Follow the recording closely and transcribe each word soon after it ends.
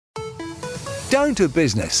Down to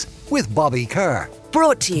Business with Bobby Kerr.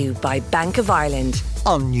 Brought to you by Bank of Ireland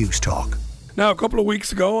On News Talk. Now, a couple of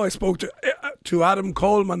weeks ago, I spoke to Adam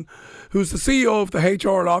Coleman, who's the CEO of the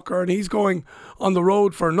HR Locker, and he's going on the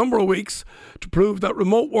road for a number of weeks to prove that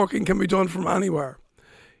remote working can be done from anywhere.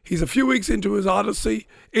 He's a few weeks into his odyssey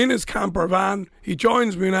in his camper van. He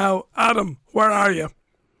joins me now. Adam, where are you?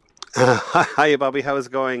 Hi, Bobby. How's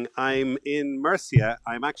it going? I'm in Murcia.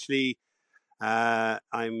 I'm actually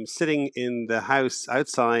I'm sitting in the house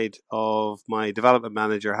outside of my development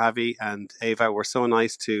manager, Javi, and Ava were so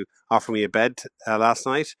nice to offer me a bed last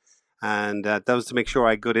night. And that was to make sure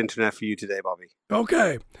I had good internet for you today, Bobby.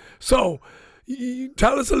 Okay. So,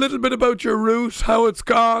 tell us a little bit about your route, how it's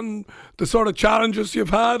gone, the sort of challenges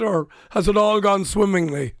you've had, or has it all gone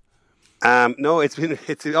swimmingly? No,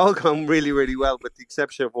 it's all gone really, really well, with the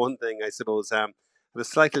exception of one thing, I suppose. A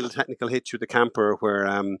slight little technical hitch with the camper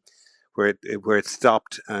where it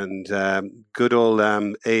stopped, and good old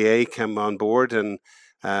AA came on board, and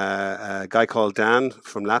a guy called Dan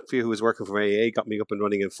from Latvia who was working for AA got me up and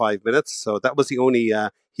running in 5 minutes. So that was the only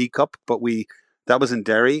hiccup, but that was in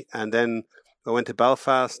Derry, and then I went to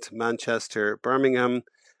Belfast, Manchester, Birmingham,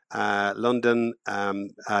 London.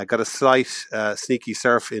 Got a slight sneaky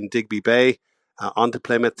surf in Digby Bay, onto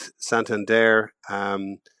Plymouth, Santander,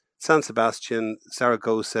 San Sebastian,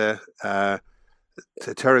 Zaragoza,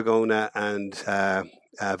 Tarragona, and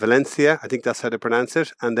Valencia. I think that's how to pronounce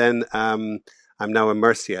it. And then I'm now in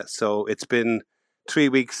Murcia. So it's been 3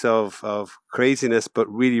 weeks of craziness, but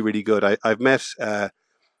really, really good. I've met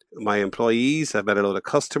my employees, I've met a lot of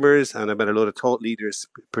customers, and I've met a lot of thought leaders,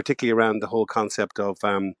 particularly around the whole concept of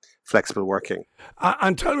flexible working.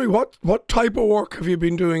 And tell me, what type of work have you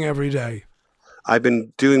been doing every day? I've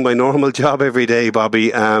been doing my normal job every day,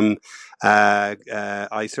 Bobby. I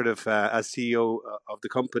sort of, as CEO of the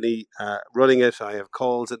company, running it, I have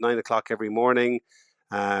calls at 9 o'clock every morning.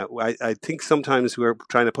 I think sometimes we're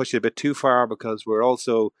trying to push it a bit too far, because we're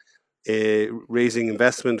also raising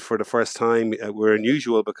investment for the first time. We're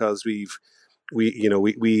unusual because we've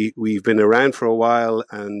been around for a while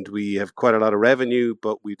and we have quite a lot of revenue,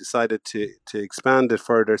 but we decided to expand it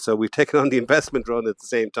further. So we've taken on the investment run at the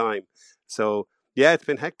same time. So yeah, it's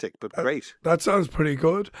been hectic, but great. That sounds pretty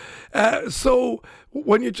good. So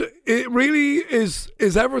when it really is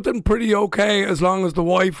everything pretty okay as long as the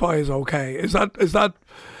Wi-Fi is okay? Is that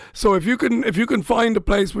so? If you can find a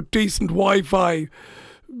place with decent Wi-Fi,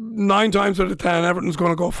 9 times out of 10, everything's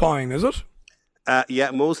going to go fine, is it?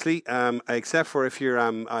 Yeah, mostly. Except for if you're,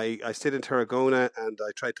 I stayed in Tarragona and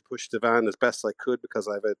I tried to push the van as best I could, because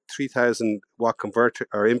I have a 3,000 watt converter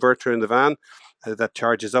or inverter in the van that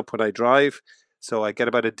charges up when I drive. So I get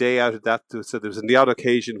about a day out of that. So there's the odd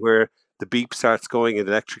occasion where the beep starts going and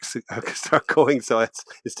the electrics start going. So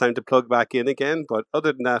it's time to plug back in again. But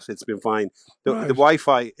other than that, it's been fine. Right. The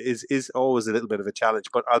Wi-Fi is always a little bit of a challenge.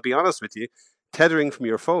 But I'll be honest with you, tethering from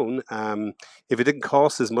your phone, if it didn't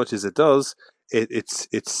cost as much as it does,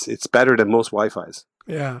 it's better than most Wi-Fis.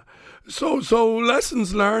 Yeah. So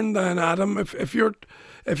lessons learned then, Adam. If you're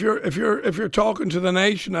talking to the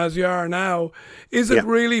nation as you are now, is it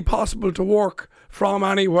really possible to work from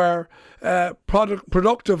anywhere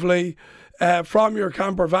productively from your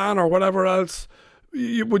camper van or whatever else?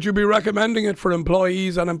 Would you be recommending it for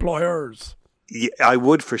employees and employers? Yeah, I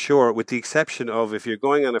would, for sure, with the exception of if you're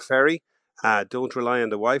going on a ferry, don't rely on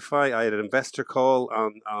the Wi-Fi. I had an investor call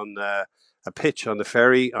on a pitch on the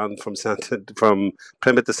ferry from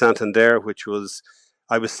Plymouth to Santander, which was,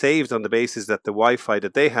 I was saved on the basis that the Wi-Fi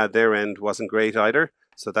that they had their end wasn't great either.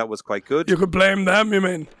 So that was quite good. You could blame them, you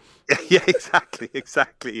mean? Yeah, exactly.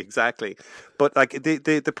 But like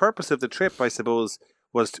the purpose of the trip, I suppose,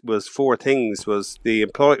 was 4 things: was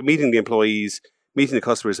meeting the employees, meeting the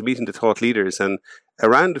customers, and meeting the thought leaders. And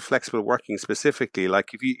around the flexible working specifically,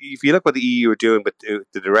 like if you look what the EU are doing with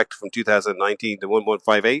the directive from 2019, the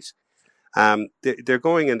 1158, they're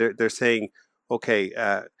going and they're saying, okay,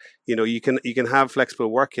 you can have flexible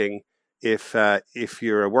working if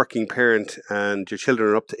you're a working parent and your children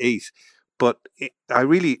are up to 8. But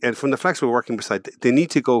and from the flexible working side, they need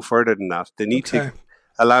to go further than that. They need to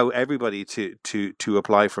allow everybody to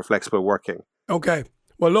apply for flexible working. Okay.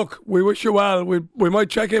 Well, look, we wish you well. We might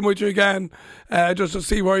check in with you again just to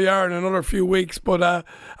see where you are in another few weeks. But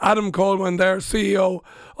Adam Coleman there, CEO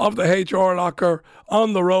of the HR Locker,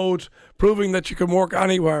 on the road, proving that you can work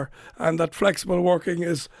anywhere and that flexible working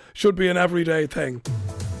should be an everyday thing.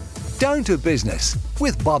 Down to Business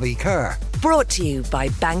with Bobby Kerr. Brought to you by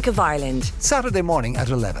Bank of Ireland. Saturday morning at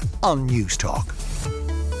 11 on News Talk.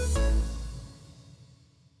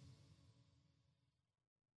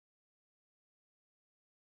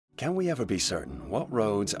 Can we ever be certain what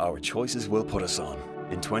roads our choices will put us on?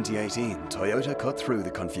 In 2018, Toyota cut through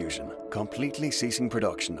the confusion, completely ceasing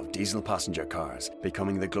production of diesel passenger cars,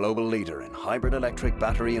 becoming the global leader in hybrid electric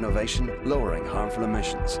battery innovation, lowering harmful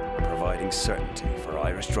emissions, and providing certainty for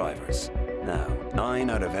Irish drivers. Now,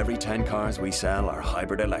 9 out of every 10 cars we sell are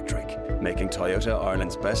hybrid electric, making Toyota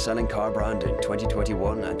Ireland's best-selling car brand in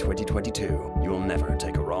 2021 and 2022. You'll never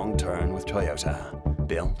take a wrong turn with Toyota.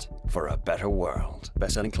 Built for a better world.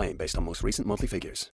 Best-selling claim based on most recent monthly figures.